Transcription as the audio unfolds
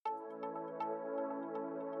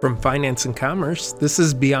From Finance and Commerce, this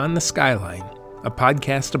is Beyond the Skyline, a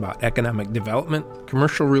podcast about economic development,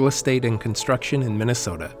 commercial real estate, and construction in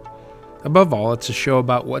Minnesota. Above all, it's a show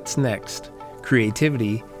about what's next,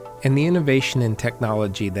 creativity, and the innovation and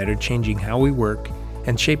technology that are changing how we work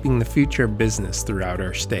and shaping the future of business throughout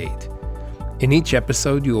our state. In each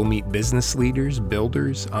episode, you will meet business leaders,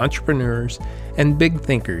 builders, entrepreneurs, and big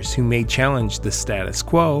thinkers who may challenge the status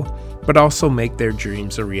quo, but also make their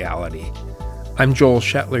dreams a reality. I'm Joel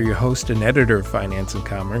Shetler, your host and editor of Finance and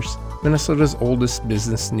Commerce, Minnesota's oldest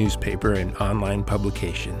business newspaper and online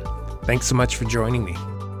publication. Thanks so much for joining me.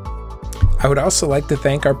 I would also like to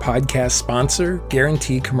thank our podcast sponsor,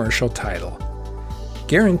 Guarantee Commercial Title.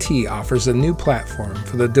 Guarantee offers a new platform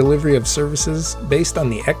for the delivery of services based on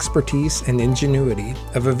the expertise and ingenuity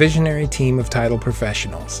of a visionary team of title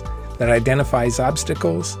professionals that identifies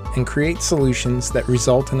obstacles and creates solutions that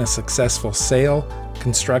result in a successful sale,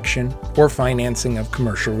 construction, or financing of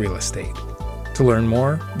commercial real estate. To learn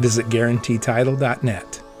more, visit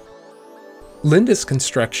guaranteetitle.net. Lindus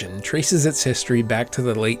Construction traces its history back to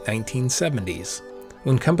the late 1970s,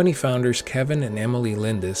 when company founders Kevin and Emily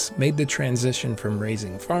Lindus made the transition from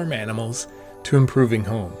raising farm animals to improving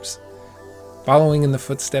homes. Following in the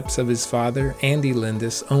footsteps of his father, Andy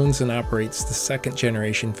Lindus owns and operates the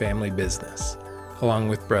second-generation family business, along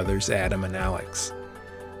with brothers Adam and Alex.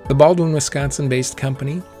 The Baldwin, Wisconsin-based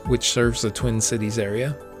company, which serves the Twin Cities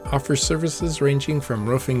area, offers services ranging from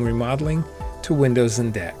roofing remodeling to windows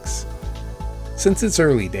and decks. Since its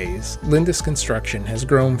early days, Lindus Construction has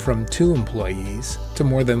grown from 2 employees to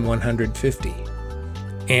more than 150.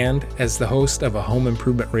 And as the host of a home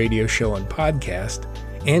improvement radio show and podcast,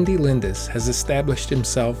 Andy Lindus has established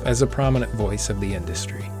himself as a prominent voice of the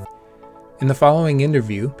industry. In the following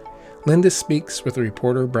interview, Lindus speaks with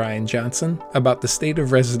reporter Brian Johnson about the state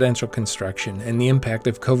of residential construction and the impact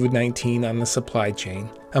of COVID-19 on the supply chain,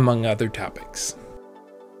 among other topics.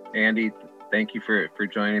 Andy, thank you for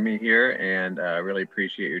joining me here, and I really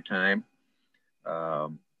appreciate your time.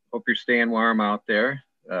 Hope you're staying warm out there.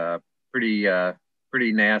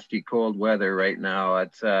 Pretty nasty cold weather right now.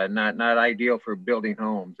 It's not ideal for building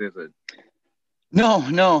homes, is it?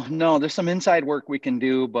 No. There's some inside work we can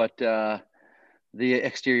do, but the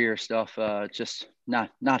exterior stuff just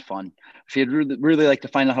not fun. If you'd really like to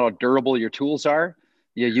find out how durable your tools are,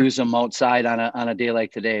 you use them outside on a day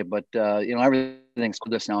like today. But everything's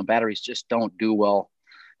cold this now, and batteries just don't do well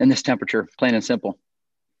in this temperature, plain and simple.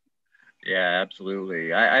 Yeah,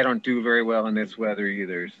 absolutely. I don't do very well in this weather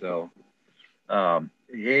either. So,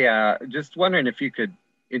 just wondering if you could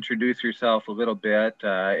introduce yourself a little bit.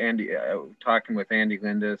 Andy, talking with Andy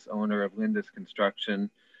Lindus, owner of Lindus Construction.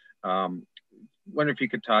 Wonder if you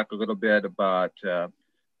could talk a little bit about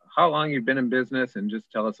how long you've been in business, and just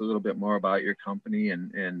tell us a little bit more about your company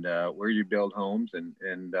and where you build homes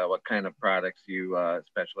and what kind of products you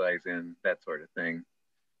specialize in, that sort of thing.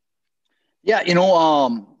 Yeah,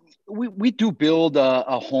 we do build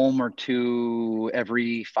a home or two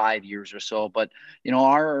every 5 years or so, but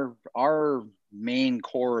our main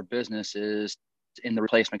core business is in the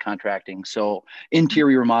replacement contracting. So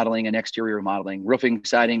interior remodeling and exterior remodeling, roofing,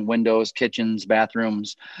 siding, windows, kitchens,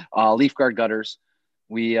 bathrooms, leaf guard gutters.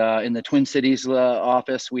 We in the Twin Cities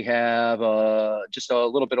office, we have just a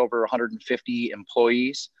little bit over 150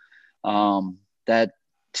 employees that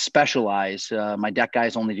specialize. My deck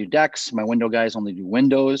guys only do decks. My window guys only do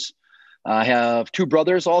windows. I have 2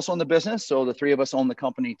 brothers also in the business. So the 3 of us own the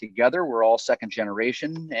company together. We're all second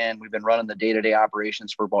generation, and we've been running the day-to-day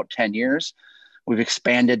operations for about 10 years. We've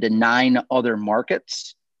expanded to 9 other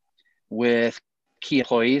markets with key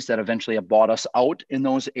employees that eventually have bought us out in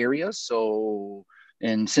those areas. So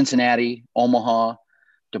in Cincinnati, Omaha,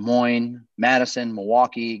 Des Moines, Madison,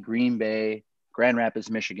 Milwaukee, Green Bay, Grand Rapids,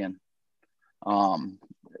 Michigan,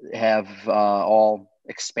 have all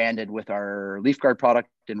expanded with our leaf guard product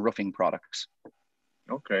and roofing products.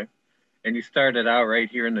 Okay. And you started out right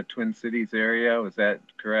here in the Twin Cities area, was that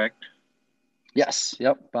correct? Yes.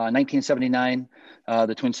 Yep. 1979,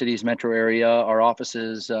 the Twin Cities metro area. Our office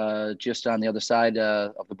is just on the other side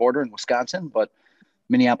of the border in Wisconsin, but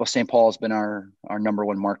Minneapolis, St. Paul has been our number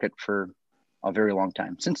 1 market for a very long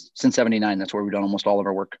time. Since 79, that's where we've done almost all of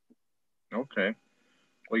our work. Okay.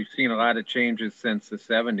 Well, you've seen a lot of changes since the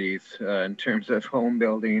 70s in terms of home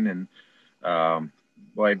building. And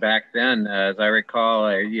back then, as I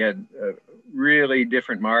recall, you had a really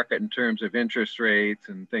different market in terms of interest rates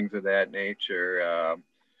and things of that nature.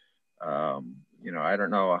 I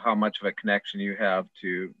don't know how much of a connection you have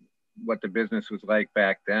to what the business was like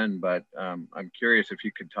back then, but I'm curious if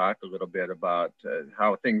you could talk a little bit about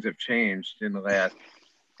how things have changed in the last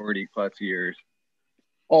 40 plus years.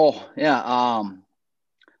 Oh, yeah.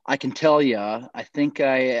 I can tell you, I think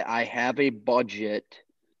I have a budget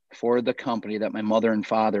for the company that my mother and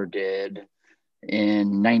father did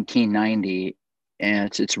in 1990.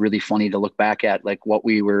 And it's really funny to look back at like what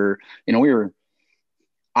we were,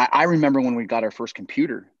 I remember when we got our first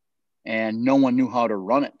computer and no one knew how to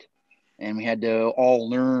run it. And we had to all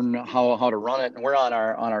learn how to run it. And we're on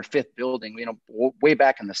our fifth building, way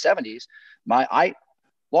back in the 70s.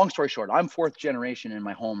 Long story short, I'm fourth generation in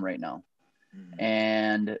my home right now. Mm-hmm.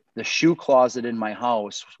 And the shoe closet in my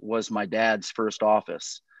house was my dad's first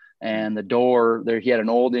office. And the door there, he had an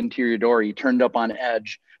old interior door he turned up on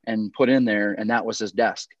edge and put in there, and that was his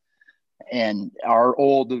desk. And our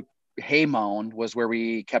old hay mound was where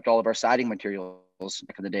we kept all of our siding materials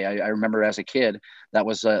back in the day. I remember as a kid, that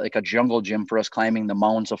was like a jungle gym for us, climbing the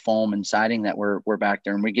mounds of foam and siding that were back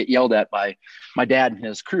there. And we get yelled at by my dad and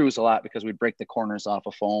his crews a lot because we'd break the corners off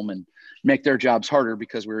of foam and make their jobs harder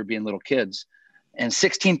because we were being little kids. And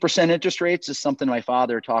 16% interest rates is something my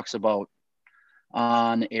father talks about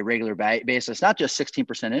on a regular basis, not just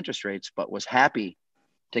 16% interest rates, but was happy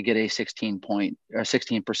to get a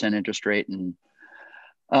 16% interest rate,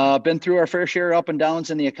 and been through our fair share up and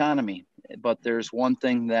downs in the economy. But there's one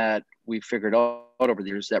thing that we've figured out over the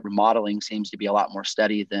years, that remodeling seems to be a lot more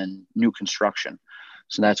steady than new construction.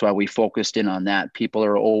 So that's why we focused in on that. People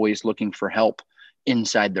are always looking for help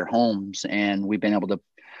inside their homes. And we've been able to,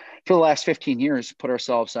 for the last 15 years, put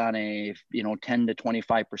ourselves on a 10 to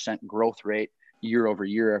 25% growth rate year over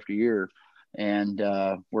year after year. And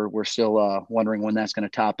we're still wondering when that's going to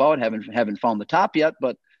top out. Haven't found the top yet,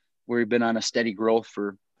 but we've been on a steady growth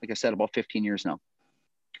for, like I said, about 15 years now.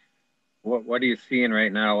 What are you seeing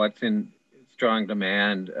right now? What's in strong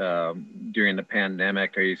demand during the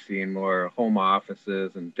pandemic? Are you seeing more home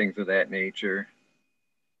offices and things of that nature?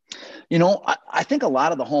 I think a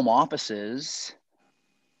lot of the home offices,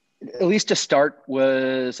 at least to start,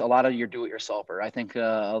 was a lot of your do-it-yourselfer. I think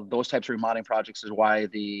those types of remodeling projects is why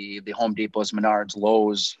the Home Depots, Menards,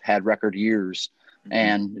 Lowe's had record years.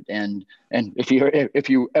 Mm-hmm. And if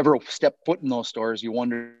you ever step foot in those stores, you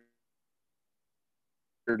wonder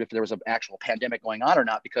if there was an actual pandemic going on or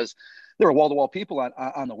not, because there were wall-to-wall people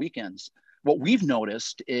on the weekends. What we've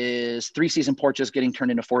noticed is 3-season porches getting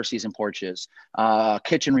turned into 4-season porches,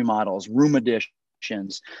 kitchen remodels, room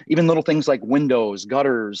additions, even little things like windows,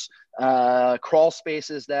 gutters, crawl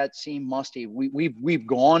spaces that seem musty. We've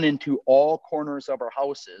gone into all corners of our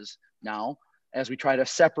houses now as we try to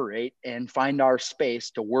separate and find our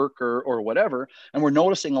space to work or whatever. And we're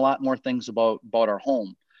noticing a lot more things about our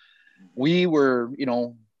home. We were,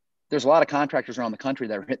 there's a lot of contractors around the country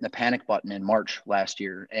that were hitting the panic button in March last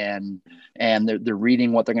year, and they're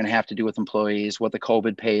reading what they're going to have to do with employees, what the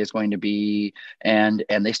COVID pay is going to be. And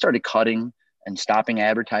they started cutting and stopping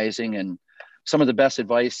advertising. And some of the best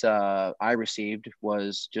advice I received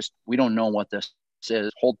was just, we don't know what this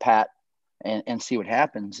is, hold pat and see what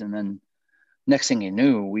happens. And then next thing you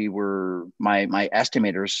knew, we were, my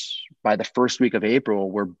estimators by the first week of April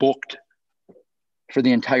were booked for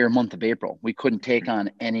the entire month of April. We couldn't take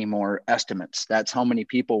on any more estimates. That's how many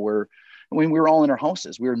people were, when we were all in our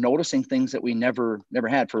houses. We were noticing things that we never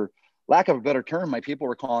had. For lack of a better term, my people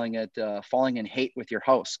were calling it falling in hate with your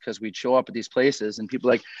house, because we'd show up at these places and people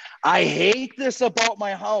like, I hate this about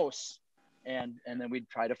my house. And then we'd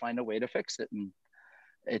try to find a way to fix it. And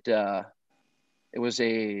it was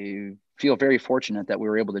feel very fortunate that we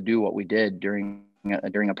were able to do what we did during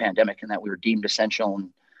a pandemic, and that we were deemed essential, and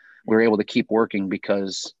we were able to keep working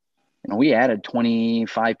because, we added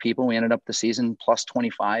 25 people. We ended up the season plus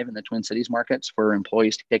 25 in the Twin Cities markets for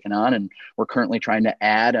employees taken on. And we're currently trying to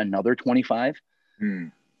add another 25.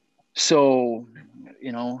 So,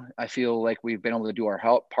 I feel like we've been able to do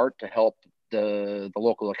our part to help the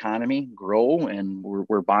local economy grow. And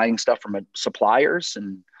we're buying stuff from suppliers,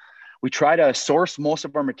 and we try to source most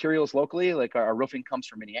of our materials locally. Like our roofing comes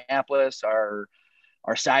from Minneapolis. Our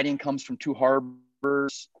siding comes from Two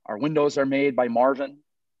Harbors. Our windows are made by Marvin.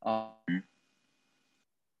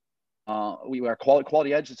 We are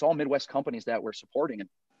Quality Edge. It's all Midwest companies that we're supporting. And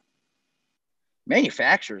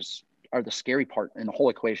manufacturers are the scary part in the whole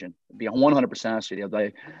equation. To be 100% honest with you,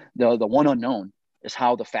 the one unknown is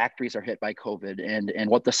how the factories are hit by COVID and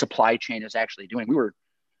what the supply chain is actually doing. We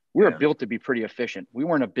were built to be pretty efficient. We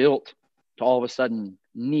weren't built to all of a sudden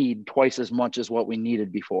need twice as much as what we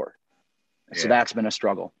needed before. So that's been a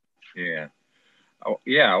struggle. Yeah. Oh,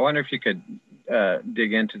 yeah. I wonder if you could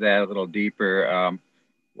dig into that a little deeper.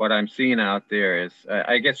 What I'm seeing out there is,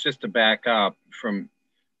 I guess, just to back up from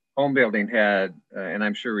home building had, and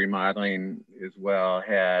I'm sure remodeling as well,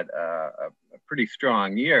 had a pretty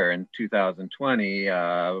strong year in 2020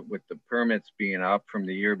 with the permits being up from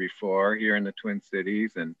the year before here in the Twin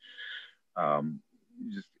Cities, and I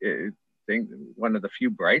think one of the few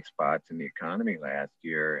bright spots in the economy last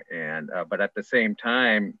year. And but at the same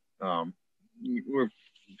time, we're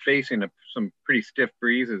facing some pretty stiff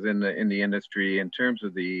breezes in the industry in terms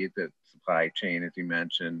of the supply chain, as you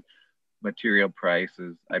mentioned, material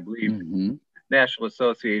prices. I believe National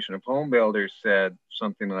Association of Home Builders said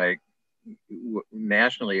something like,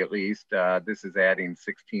 nationally at least, this is adding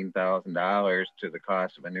 $16,000 to the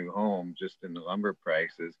cost of a new home just in the lumber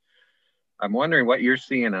prices. I'm wondering what you're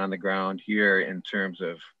seeing on the ground here in terms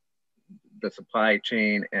of the supply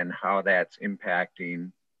chain and how that's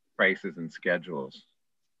impacting prices and schedules.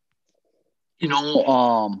 You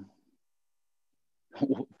know,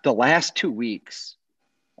 the last 2 weeks,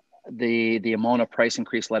 the amount of price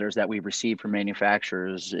increase letters that we've received from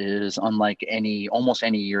manufacturers is unlike almost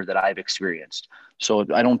any year that I've experienced. So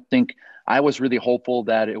I don't think, I was really hopeful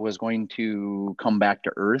that it was going to come back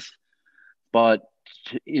to earth, but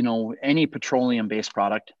you know, any petroleum-based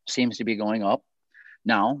product seems to be going up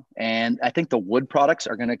now. And I think the wood products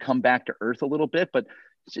are going to come back to earth a little bit, but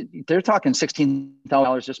they're talking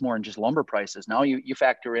 $16,000 just more in just lumber prices. Now you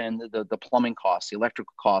factor in the plumbing costs, the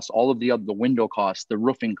electrical costs, all of the window costs, the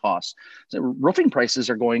roofing costs. So roofing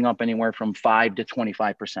prices are going up anywhere from 5 to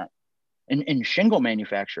 25% in shingle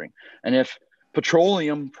manufacturing. And if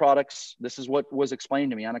petroleum products, this is what was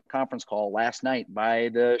explained to me on a conference call last night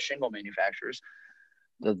by the shingle manufacturers,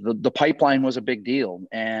 the pipeline was a big deal,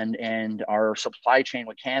 and our supply chain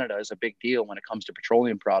with Canada is a big deal when it comes to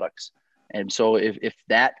petroleum products. And so if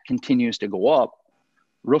that continues to go up,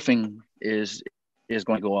 roofing is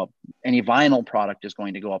going to go up. Any vinyl product is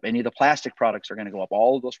going to go up. Any of the plastic products are going to go up.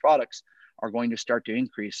 All of those products are going to start to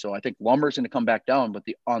increase. So I think lumber is going to come back down, but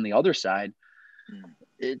on the other side,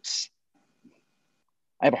 I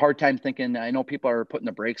have a hard time thinking. I know people are putting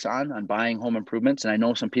the brakes on buying home improvements, and I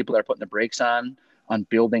know some people are putting the brakes on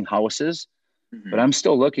building houses. But I'm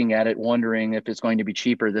still looking at it, wondering if it's going to be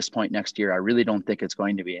cheaper this point next year. I really don't think it's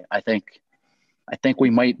going to be. I think we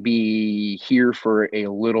might be here for a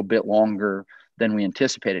little bit longer than we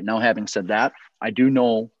anticipated. Now, having said that, I do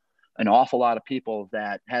know an awful lot of people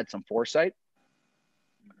that had some foresight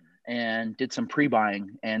and did some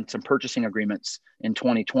pre-buying and some purchasing agreements in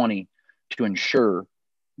 2020 to ensure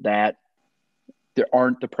that there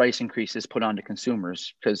aren't the price increases put onto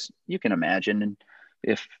consumers. Because you can imagine,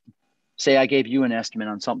 if, say, I gave you an estimate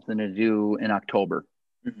on something to do in October,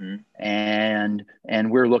 and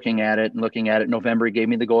we're looking at it. November, he gave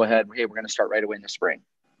me the go ahead. Hey, we're going to start right away in the spring.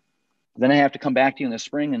 Then I have to come back to you in the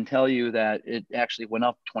spring and tell you that it actually went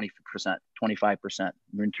up 20%, 25%.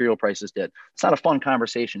 Material prices did. It's not a fun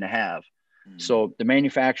conversation to have. So the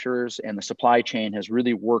manufacturers and the supply chain has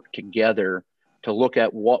really worked together to look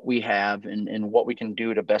at what we have and what we can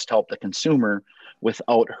do to best help the consumer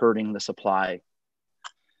without hurting the supply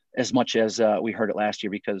as much as we heard it last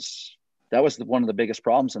year, because that was one of the biggest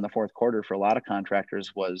problems in the fourth quarter for a lot of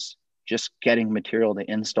contractors, was just getting material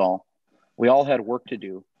to install. We all had work to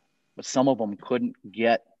do, but some of them couldn't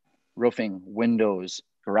get roofing, windows,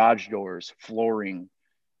 garage doors, flooring,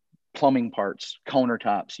 plumbing parts,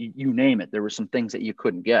 countertops, you name it. There were some things that you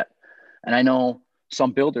couldn't get. And I know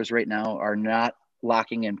some builders right now are not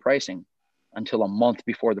locking in pricing until a month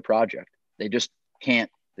before the project. They just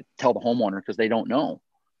can't tell the homeowner because they don't know.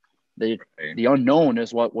 The unknown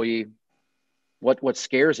is what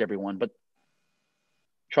scares everyone. But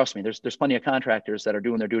trust me, there's plenty of contractors that are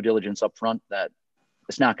doing their due diligence up front that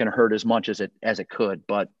it's not going to hurt as much as it could.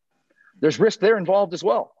 But there's risk there involved as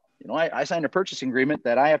well. You know, I signed a purchasing agreement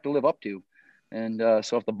that I have to live up to, and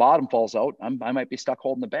so if the bottom falls out, I might be stuck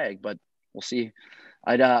holding the bag. But we'll see.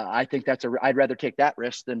 I think I'd rather take that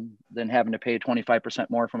risk than having to pay 25%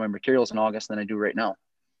 more for my materials in August than I do right now.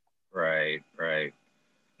 Right.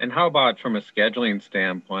 And how about from a scheduling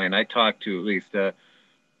standpoint? I talked to at least a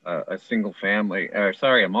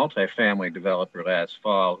multifamily developer last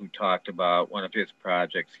fall who talked about one of his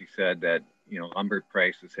projects. He said that, you know, lumber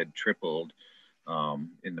prices had tripled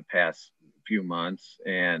in the past few months,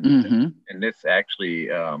 and this actually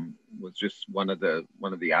was just one of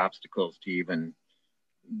the obstacles to even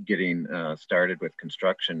getting started with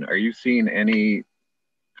construction. Are you seeing any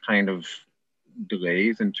kind of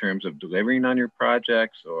delays in terms of delivering on your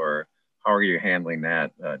projects, or how are you handling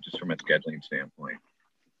that just from a scheduling standpoint?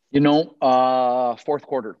 You know, fourth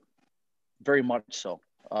quarter, very much so,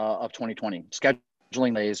 of 2020.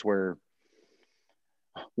 Scheduling delays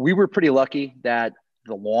we were pretty lucky that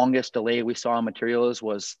the longest delay we saw in materials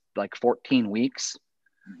was like 14 weeks.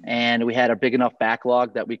 And we had a big enough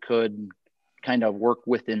backlog that we could kind of work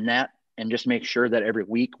within that and just make sure that every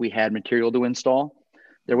week we had material to install.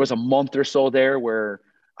 There was a month or so there where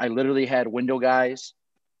I literally had window guys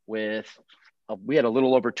we had a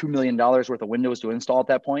little over $2 million worth of windows to install at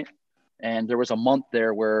that point. And there was a month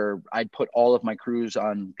there where I'd put all of my crews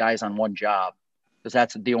guys on one job because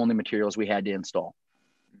that's the only materials we had to install.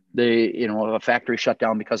 A factory shut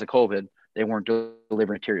down because of COVID, they weren't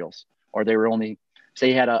delivering materials, or they were only, say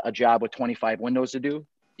you had a job with 25 windows to do,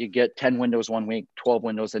 you get 10 windows one week, 12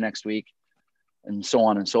 windows the next week, and so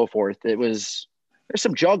on and so forth. There's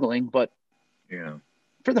some juggling, but yeah,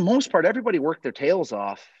 for the most part, everybody worked their tails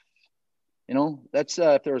off. That's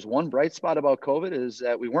if there was one bright spot about COVID is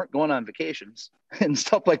that we weren't going on vacations and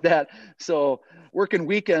stuff like that. So working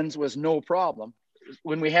weekends was no problem.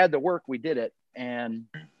 When we had to work, we did it. And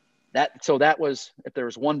that was, if there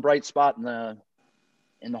was one bright spot in the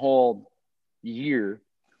whole year,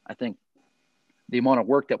 I think the amount of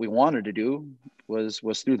work that we wanted to do was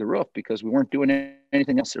through the roof because we weren't doing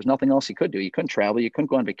anything else. There's nothing else you could do. You couldn't travel. You couldn't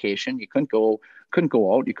go on vacation. You couldn't go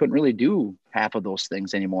out. You couldn't really do half of those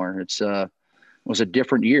things anymore. It was a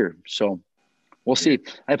different year. So we'll see.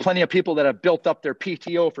 I have plenty of people that have built up their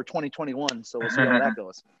PTO for 2021. So we'll see how that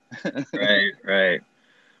goes. Right.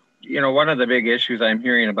 One of the big issues I'm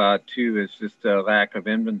hearing about too is just a lack of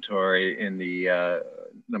inventory in the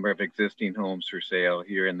number of existing homes for sale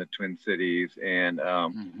here in the Twin Cities. And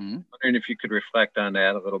wondering if you could reflect on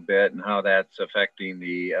that a little bit and how that's affecting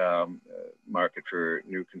the market for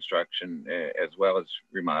new construction as well as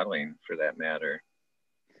remodeling for that matter.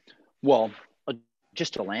 Well,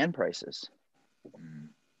 just the land prices.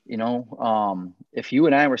 If you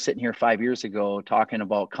and I were sitting here 5 years ago talking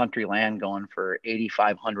about country land going for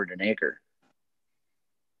 $8,500 an acre,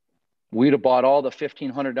 we'd have bought all the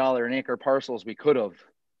 $1,500 an acre parcels we could have,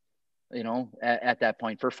 at that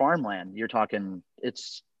point. For farmland, you're talking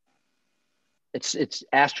it's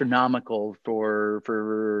astronomical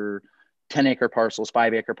for 10-acre parcels,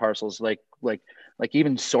 5-acre parcels, like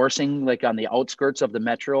even sourcing, like on the outskirts of the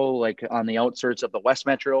metro, like on the outskirts of the West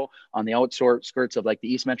Metro, on the outskirts of like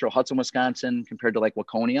the East Metro, Hudson, Wisconsin, compared to like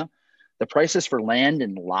Waconia, the prices for land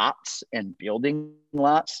and lots and building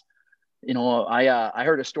lots. I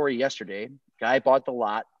heard a story yesterday. Guy bought the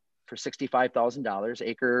lot for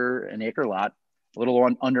 $65,000, an acre lot, a little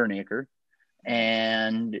under an acre,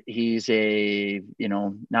 and he's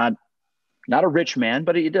not a rich man,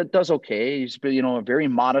 but he does okay. He's, a very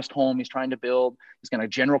modest home he's trying to build. He's going to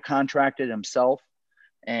general contract it himself,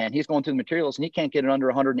 and he's going through the materials, and he can't get it under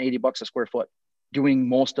 $180 a square foot, doing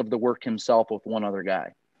most of the work himself with one other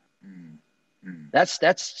guy. Mm-hmm. That's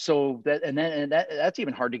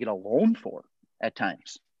even hard to get a loan for at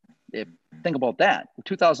times. Think about that. A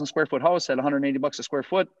 2,000 square foot house at $180 a square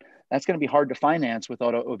foot, that's going to be hard to finance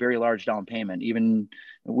without a very large down payment,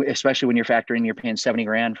 especially when you're factoring, you're paying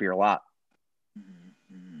 $70,000 for your lot.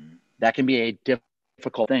 That can be a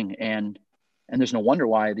difficult thing. And there's no wonder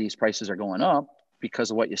why these prices are going up, because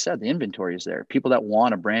of what you said. The inventory is there. People that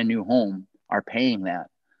want a brand new home are paying that.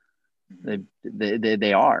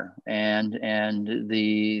 They are. And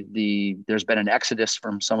there's been an exodus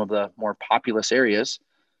from some of the more populous areas,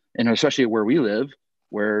 and especially where we live,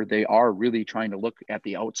 where they are really trying to look at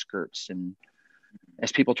the outskirts. And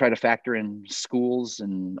as people try to factor in schools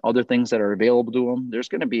and other things that are available to them, there's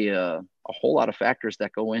going to be a whole lot of factors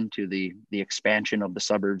that go into the expansion of the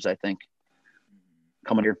suburbs, I think,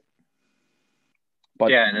 coming here.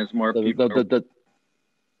 But yeah, and as more people,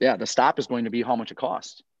 the stop is going to be how much it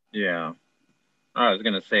costs. Yeah, I was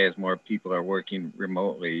going to say, as more people are working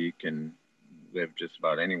remotely, you can live just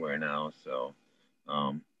about anywhere now. So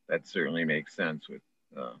that certainly makes sense with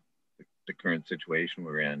the current situation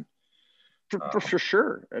we're in. For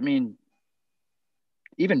sure. I mean,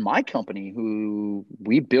 even my company, who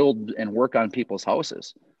we build and work on people's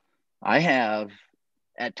houses, I have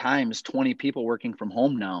at times 20 people working from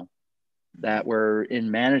home now that were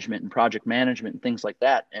in management and project management and things like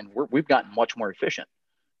that. And we've gotten much more efficient.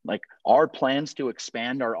 Like, our plans to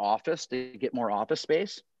expand our office to get more office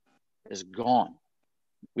space is gone.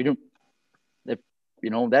 We don't,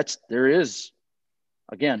 there is,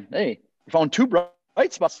 again, hey, we found two bright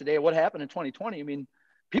spots today. What happened in 2020? I mean,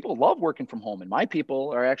 people love working from home, and my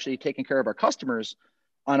people are actually taking care of our customers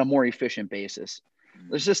on a more efficient basis.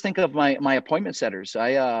 Let's just think of my appointment setters.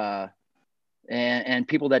 And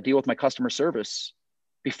people that deal with my customer service.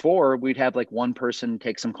 Before, we'd have like one person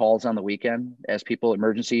take some calls on the weekend as people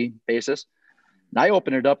emergency basis. And I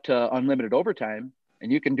open it up to unlimited overtime,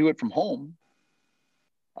 and you can do it from home.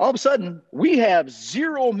 All of a sudden, we have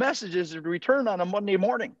 0 messages to return on a Monday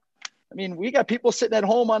morning. I mean, we got people sitting at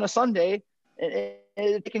home on a Sunday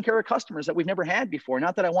taking care of customers that we've never had before.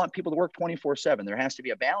 Not that I want people to work 24/7. There has to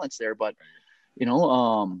be a balance there, but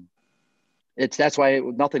that's why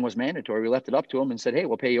nothing was mandatory. We left it up to them and said, hey,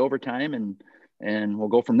 we'll pay you overtime and we'll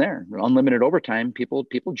go from there. Unlimited overtime. People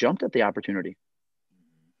jumped at the opportunity.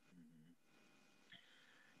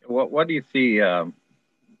 What do you see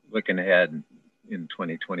looking ahead in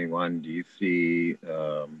 2021? Do you see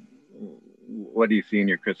what do you see in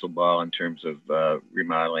your crystal ball in terms of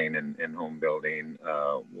remodeling and home building?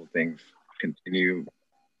 Will things continue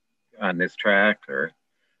on this track, or?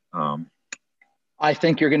 I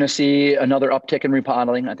think you're going to see another uptick in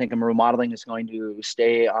remodeling. I think remodeling is going to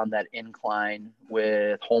stay on that incline,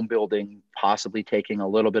 with home building possibly taking a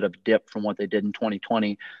little bit of dip from what they did in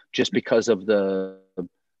 2020, just because of the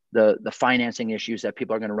financing issues that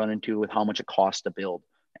people are going to run into with how much it costs to build,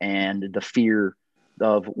 and the fear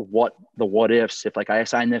of what ifs. If, like, I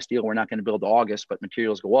sign this deal, we're not going to build to August, but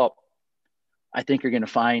materials go up. I think you're going to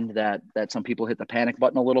find that some people hit the panic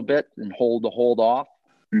button a little bit and hold off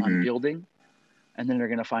on building. And then they're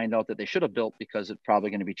going to find out that they should have built, because it's probably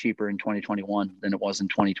going to be cheaper in 2021 than it was in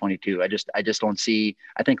 2022. I just don't see.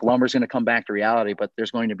 I think lumber is going to come back to reality, but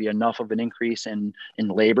there's going to be enough of an increase in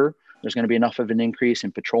labor. There's going to be enough of an increase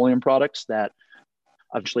in petroleum products that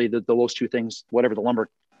obviously those two things, whatever the lumber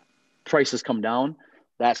prices come down,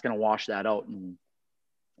 that's going to wash that out and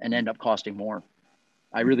end up costing more.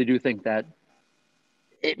 I really do think that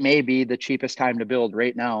it may be the cheapest time to build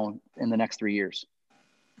right now in the next 3 years.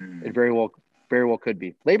 It very well could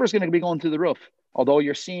be. Labor is going to be going through the roof, although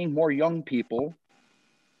you're seeing more young people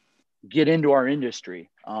get into our industry.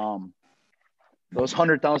 Those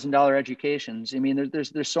 $100,000 educations. I mean,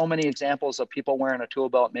 there's so many examples of people wearing a tool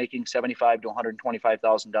belt making $75,000 to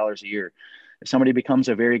 $125,000 a year. If somebody becomes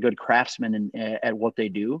a very good craftsman at what they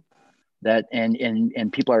do, that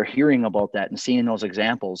and people are hearing about that and seeing those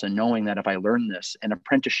examples and knowing that if I learn this, and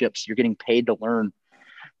apprenticeships, you're getting paid to learn.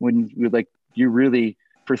 When you really,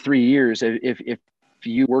 for 3 years, if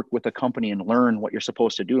you work with a company and learn what you're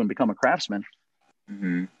supposed to do and become a craftsman,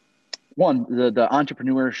 one, the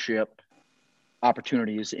entrepreneurship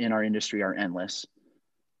opportunities in our industry are endless,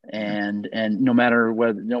 and no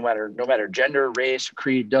matter gender, race,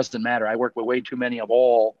 creed, doesn't matter. I work with way too many of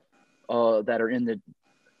all that are in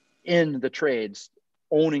the trades,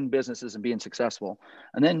 owning businesses and being successful.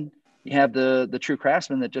 And then you have the true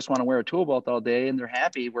craftsmen that just want to wear a tool belt all day and they're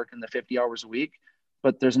happy working the 50 hours a week,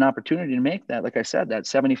 but there's an opportunity to make that, like I said, that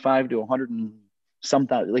 75 to 100 and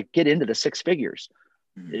something, like get into the six figures.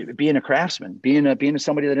 Being a craftsman, being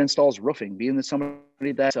somebody that installs roofing, being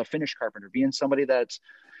somebody that's a finish carpenter, being somebody that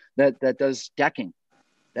does decking,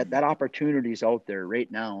 that opportunity is out there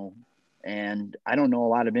right now. And I don't know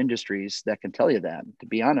a lot of industries that can tell you that, to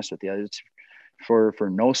be honest with you. It's for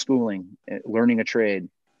no schooling, learning a trade.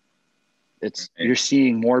 You're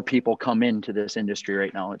seeing more people come into this industry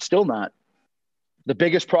right now. It's still not the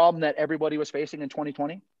biggest problem that everybody was facing in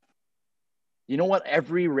 2020. You know what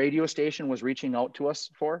every radio station was reaching out to us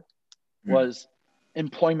for? Was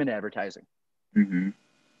employment advertising.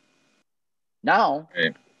 Now,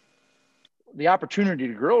 the opportunity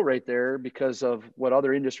to grow right there, because of what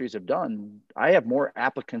other industries have done, I have more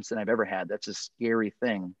applicants than I've ever had. That's a scary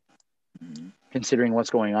thing, considering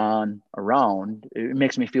what's going on around. It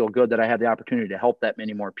makes me feel good that I have the opportunity to help that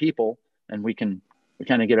many more people, and we kind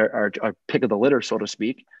of get our pick of the litter, so to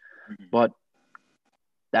speak. But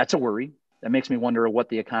that's a worry. That makes me wonder what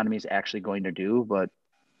the economy is actually going to do. But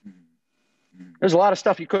there's a lot of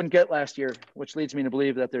stuff you couldn't get last year, which leads me to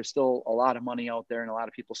believe that there's still a lot of money out there and a lot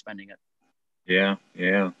of people spending it. Yeah.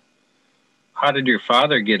 How did your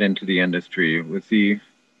father get into the industry? Was he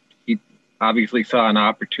obviously saw an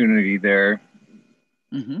opportunity there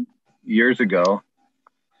years ago?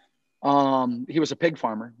 He was a pig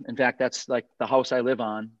farmer. In fact, that's like the house I live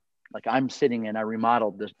on. Like I'm sitting in, I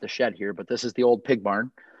remodeled the shed here, but this is the old pig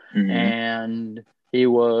barn. And he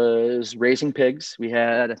was raising pigs. We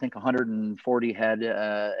had, I think, 140 head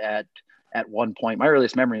at one point. My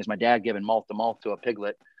earliest memory is my dad giving mouth to mouth to a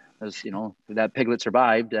piglet. As that piglet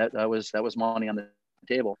survived, that was money on the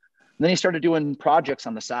table. And then he started doing projects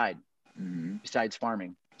on the side, besides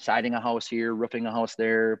farming, siding a house here, roofing a house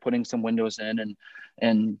there, putting some windows in.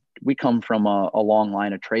 And we come from a long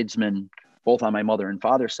line of tradesmen, both on my mother and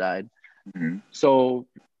father's side. So,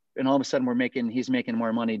 and all of a sudden he's making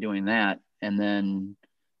more money doing that. And then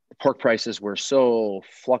the pork prices were so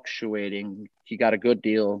fluctuating. He got a good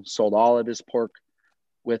deal, sold all of his pork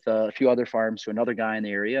with a few other farms to another guy in the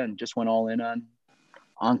area, and just went all in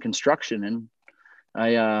on construction.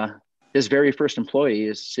 And his very first employee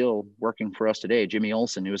is still working for us today, Jimmy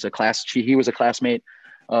Olson. He was a classmate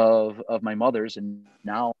of my mother's, and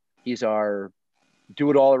now He's our do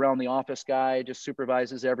it all around the office guy, just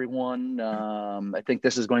supervises everyone. I think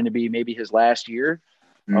this is going to be maybe his last year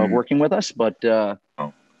of working with us, but I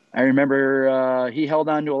remember he held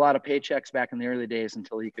on to a lot of paychecks back in the early days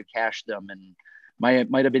until he could cash them, and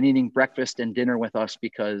might have been eating breakfast and dinner with us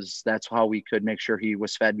because that's how we could make sure he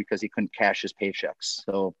was fed, because he couldn't cash his paychecks.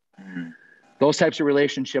 So those types of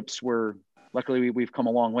relationships were, luckily we've come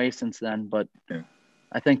a long way since then, but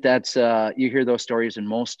I think that's you hear those stories in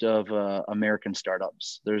most of American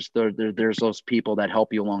startups. There's those people that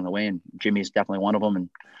help you along the way, and Jimmy's definitely one of them. And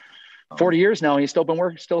 40 years now, he's still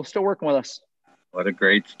been still working with us. What a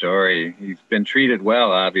great story. He's been treated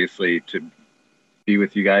well, obviously, to be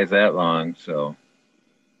with you guys that long. So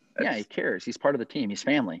yeah, he cares. He's part of the team. He's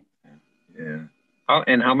family. Yeah.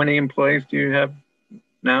 How many employees do you have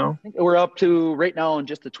now? I think we're up to right now in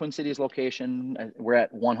just the Twin Cities location. We're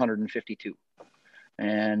at 152.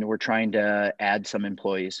 And we're trying to add some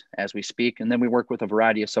employees as we speak. And then we work with a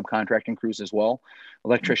variety of subcontracting crews as well,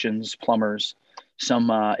 electricians, plumbers, some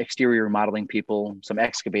exterior remodeling people, some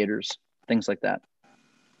excavators, things like that.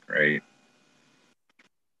 Great.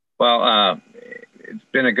 Well, it's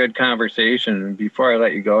been a good conversation. Before I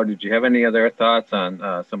let you go, did you have any other thoughts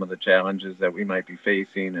on some of the challenges that we might be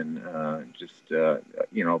facing, and just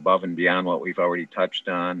above and beyond what we've already touched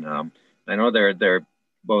on? I know there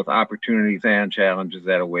both opportunities and challenges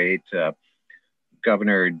that await.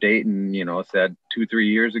 Governor Dayton, said 2-3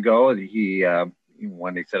 years ago, he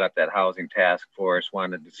when they set up that housing task force,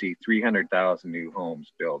 wanted to see 300,000 new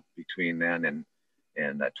homes built between then and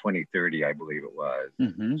 2030, I believe it was.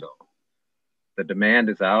 So the demand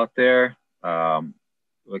is out there.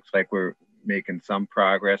 Looks like we're making some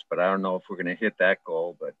progress, but I don't know if we're going to hit that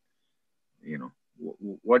goal. But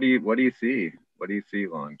what do you see? What do you see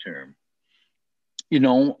long term?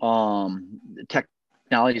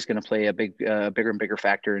 Technology is going to play a bigger and bigger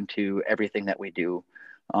factor into everything that we do.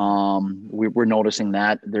 We're noticing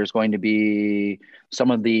that there's going to be some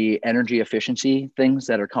of the energy efficiency things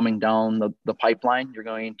that are coming down the pipeline. You're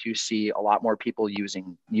going to see a lot more people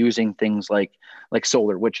using things like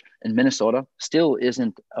solar, which in Minnesota still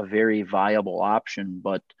isn't a very viable option.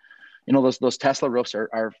 But those Tesla roofs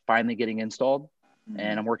are finally getting installed.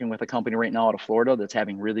 And I'm working with a company right now out of Florida that's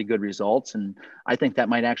having really good results. And I think that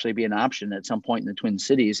might actually be an option at some point in the Twin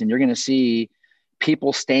Cities. And you're going to see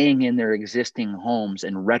people staying in their existing homes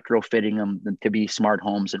and retrofitting them to be smart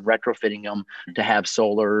homes, and retrofitting them to have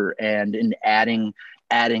solar, and adding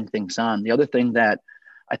things on. The other thing that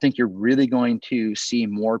I think you're really going to see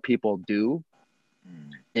more people do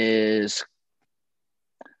is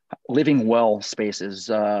living well spaces,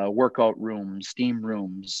 workout rooms, steam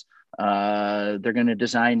rooms. They're going to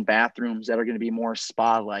design bathrooms that are going to be more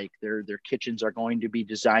spa-like. Their kitchens are going to be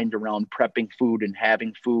designed around prepping food and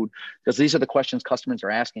having food, because these are the questions customers are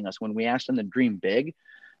asking us. When we ask them to dream big,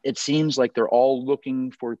 it seems like they're all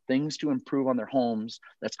looking for things to improve on their homes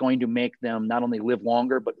that's going to make them not only live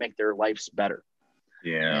longer, but make their lives better.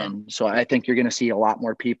 Yeah. And so I think you're going to see a lot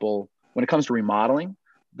more people when it comes to remodeling.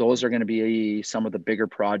 Those are going to be some of the bigger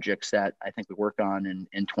projects that I think we work on in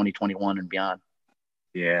 2021 and beyond.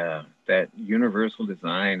 Yeah, that universal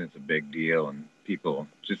design is a big deal, and people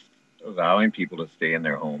just allowing people to stay in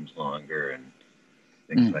their homes longer and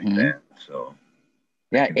things like that. So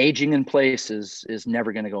yeah, aging in place is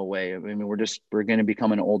never going to go away. I mean, we're going to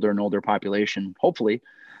become an older and older population, hopefully,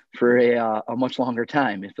 for a much longer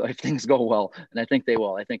time if things go well. And I think they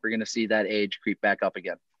will. I think we're going to see that age creep back up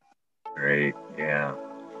again. Great. Yeah.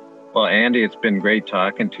 Well, Andy, it's been great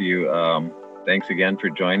talking to you. Thanks again for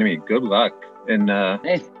joining me. Good luck. And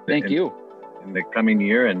hey, thank you. In the coming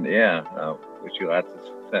year, and wish you lots of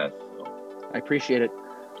success. So. I appreciate it.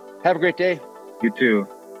 Have a great day. You too.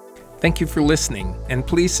 Thank you for listening, and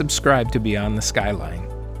please subscribe to Beyond the Skyline.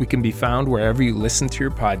 We can be found wherever you listen to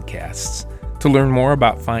your podcasts. To learn more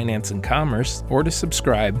about finance and commerce, or to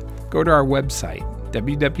subscribe, go to our website,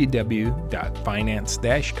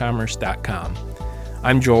 www.finance-commerce.com.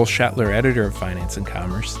 I'm Joel Shetler, editor of Finance and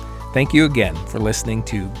Commerce. Thank you again for listening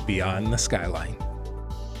to Beyond the Skyline.